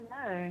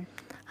Hello.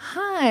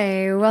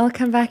 Hi,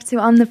 welcome back to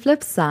On the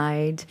Flip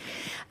Side.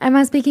 Am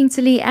I speaking to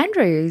Leigh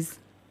Andrews?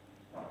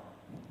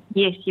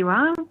 Yes, you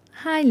are.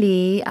 Hi,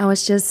 Leigh. I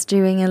was just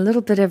doing a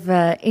little bit of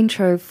an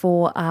intro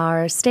for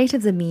our State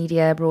of the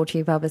Media brought to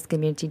you by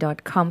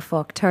Bizcommunity.com for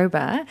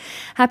October.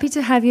 Happy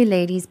to have you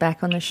ladies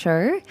back on the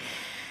show.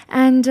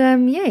 And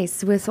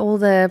yes, with all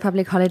the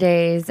public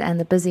holidays and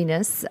the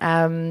busyness,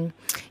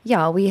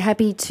 we're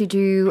happy to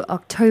do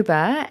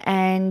October.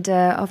 And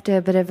after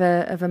a bit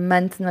of a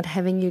month not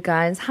having you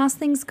guys, how's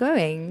things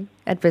going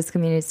at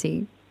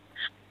Bizcommunity?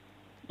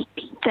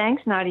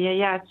 Thanks, Nadia.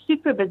 Yeah, it's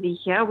super busy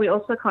here. We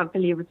also can't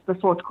believe it's the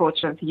fourth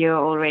quarter of the year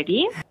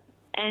already.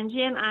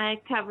 Angie and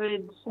I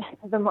covered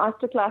the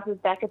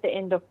masterclasses back at the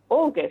end of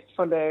August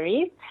for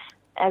Lurie's,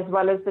 as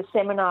well as the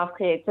Seminar of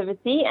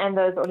Creativity and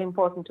those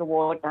all-important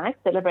award nights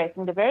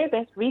celebrating the very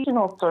best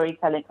regional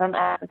storytelling from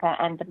Africa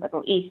and the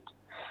Middle East.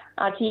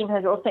 Our team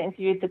has also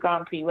interviewed the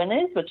Grand Prix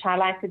winners, which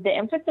highlighted the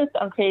emphasis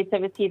on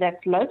creativity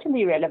that's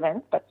locally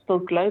relevant but still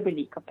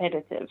globally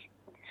competitive.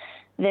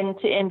 Then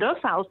to end off,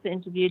 I also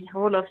interviewed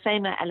Hall of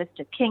Famer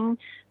Alistair King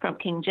from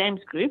King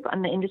James Group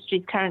on the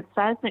industry's current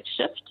seismic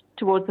shift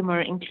towards a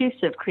more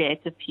inclusive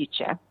creative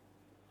future.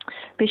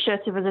 Be sure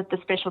to visit the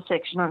special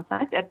section on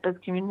site at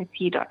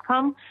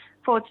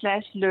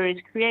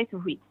bizcommunity.com/Lurie's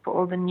Creative Week for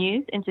all the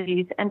news,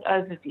 interviews, and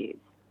overviews.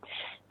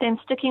 Then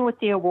sticking with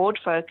the award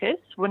focus,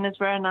 winners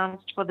were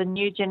announced for the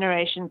New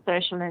Generation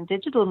Social and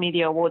Digital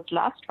Media Awards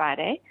last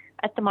Friday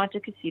at the Monte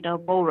Casino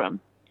Ballroom.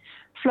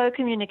 Flow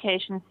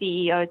Communications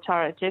CEO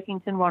Tara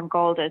Turkington won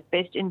gold as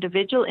Best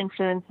Individual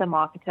Influencer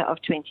Marketer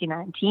of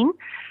 2019,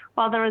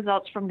 while the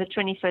results from the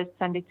 21st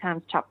Sunday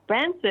Times Top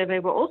Brand Survey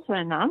were also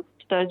announced.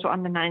 Those were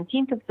on the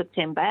 19th of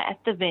September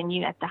at the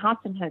venue at the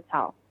Houghton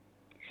Hotel.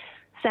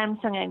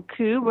 Samsung and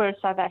Koo were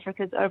South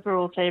Africa's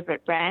overall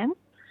favorite brands,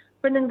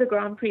 winning the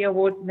Grand Prix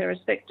awards in their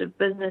respective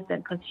business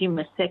and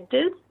consumer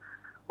sectors.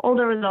 All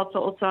the results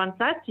are also on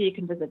site, so you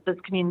can visit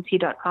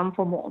bizcommunity.com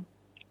for more.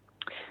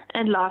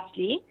 And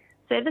lastly,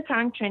 say the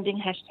current trending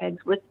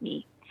hashtags with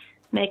me.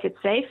 Make it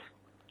safe,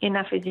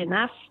 enough is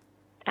enough,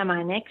 am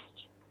I next,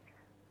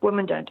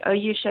 women don't owe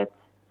you shit,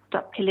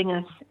 stop killing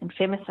us, and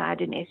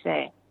femicide in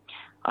SA.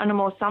 On a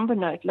more somber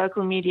note,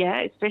 local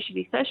media,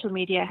 especially social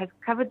media, has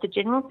covered the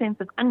general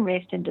sense of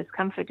unrest and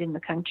discomfort in the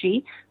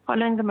country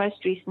following the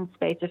most recent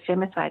spate of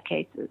femicide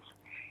cases.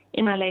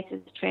 In my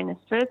latest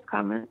Trendiest First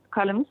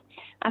columns,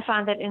 I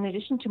found that in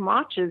addition to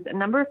marches, a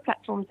number of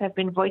platforms have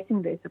been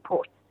voicing their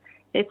support.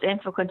 Let's aim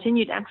for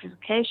continued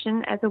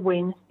amplification as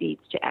awareness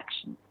leads to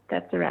action.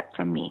 That's a wrap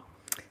from me.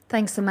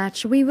 Thanks so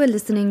much. We were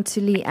listening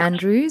to Leigh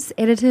Andrews,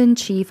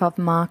 Editor-in-Chief of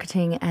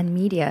Marketing and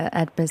Media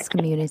at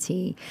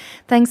Bizcommunity.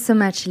 Thanks so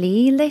much,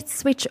 Leigh. Let's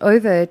switch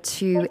over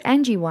to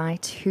Angie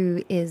White,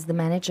 who is the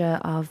manager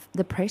of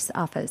the press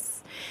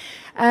office.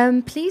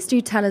 Please do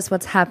tell us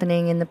what's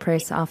happening in the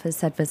press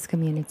office at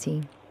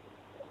Bizcommunity.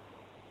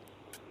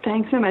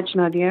 Thanks so much,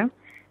 Nadia.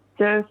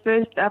 So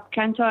first up,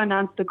 Kantar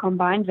announced the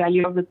combined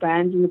value of the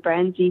brands in the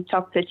BrandZ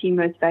Top 30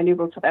 Most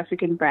Valuable South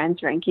African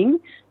Brands ranking,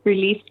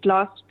 released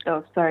a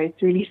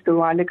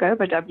while ago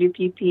by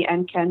WPP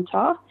and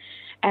Kantar,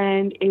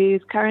 and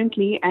is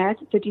currently at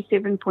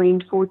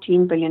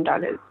 $37.14 billion.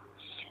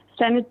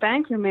 Standard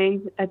Bank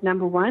remains at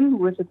number one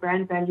with a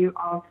brand value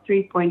of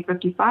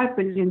 $3.55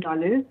 billion,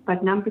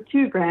 but number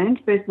two brand,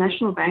 First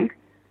National Bank,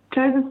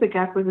 closes the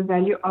gap with a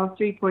value of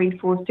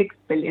 $3.46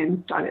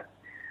 billion.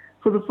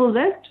 For the full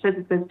list,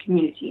 visit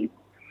Bizcommunity.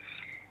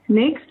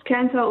 Next,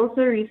 Kantar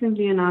also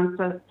recently announced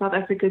South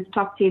Africa's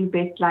top 10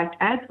 best liked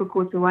ads for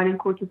quarter one and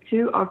quarter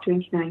two of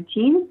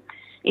 2019.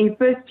 In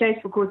first place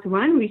for quarter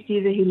one, we see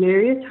the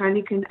hilarious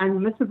Heineken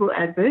Unmissable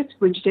advert,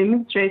 which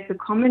demonstrates a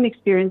common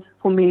experience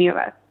for many of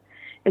us.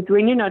 It's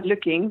when you're not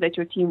looking that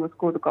your team will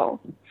score the goal.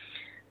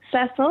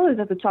 Sasol is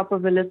at the top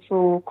of the list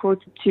for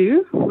quarter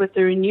two with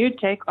a renewed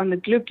take on the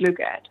Glug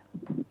Glug ad.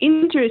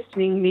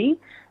 Interestingly,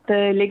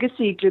 the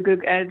legacy Glug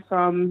Glug ad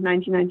from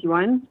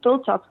 1991 still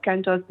tops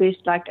Kantar's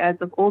best-liked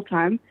ads of all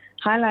time,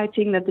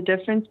 highlighting that the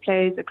difference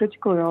plays a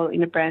critical role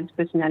in a brand's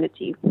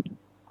personality.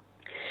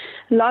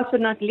 Last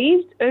but not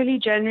least, early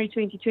January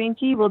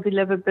 2020 will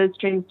deliver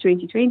BizTrends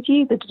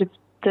 2020, the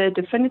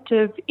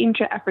definitive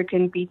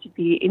intra-African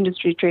B2B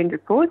industry trend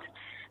report,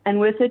 and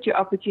with it, your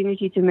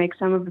opportunity to make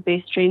some of the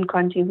best trend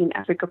content in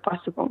Africa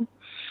possible.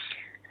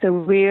 So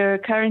we're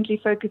currently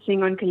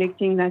focusing on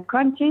collecting that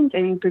content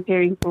and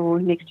preparing for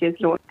next year's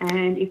launch.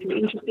 And if you're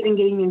interested in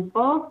getting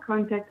involved,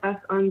 contact us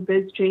on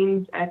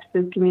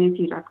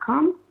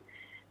biztrends@bizcommunity.com.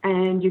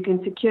 And you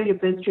can secure your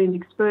BizTrends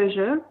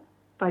exposure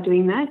by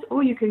doing that,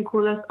 or you can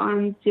call us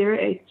on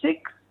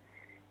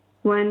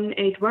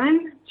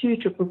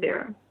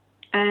 086-181-2000.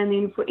 And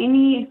then for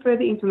any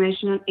further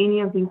information on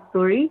any of these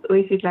stories, or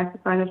if you'd like to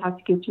find out how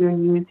to get your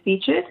news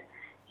featured,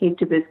 head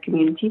to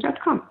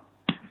bizcommunity.com.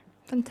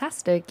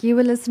 Fantastic. You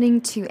were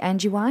listening to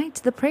Angie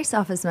White, the press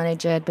office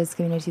manager at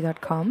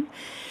bizcommunity.com.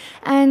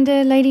 And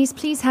ladies,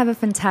 please have a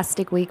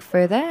fantastic week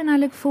further. And I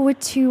look forward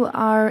to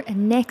our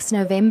next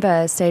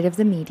November State of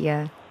the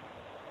Media.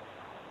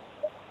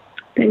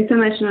 Thanks so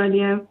much,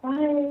 Nadia.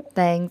 Bye.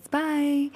 Thanks. Bye.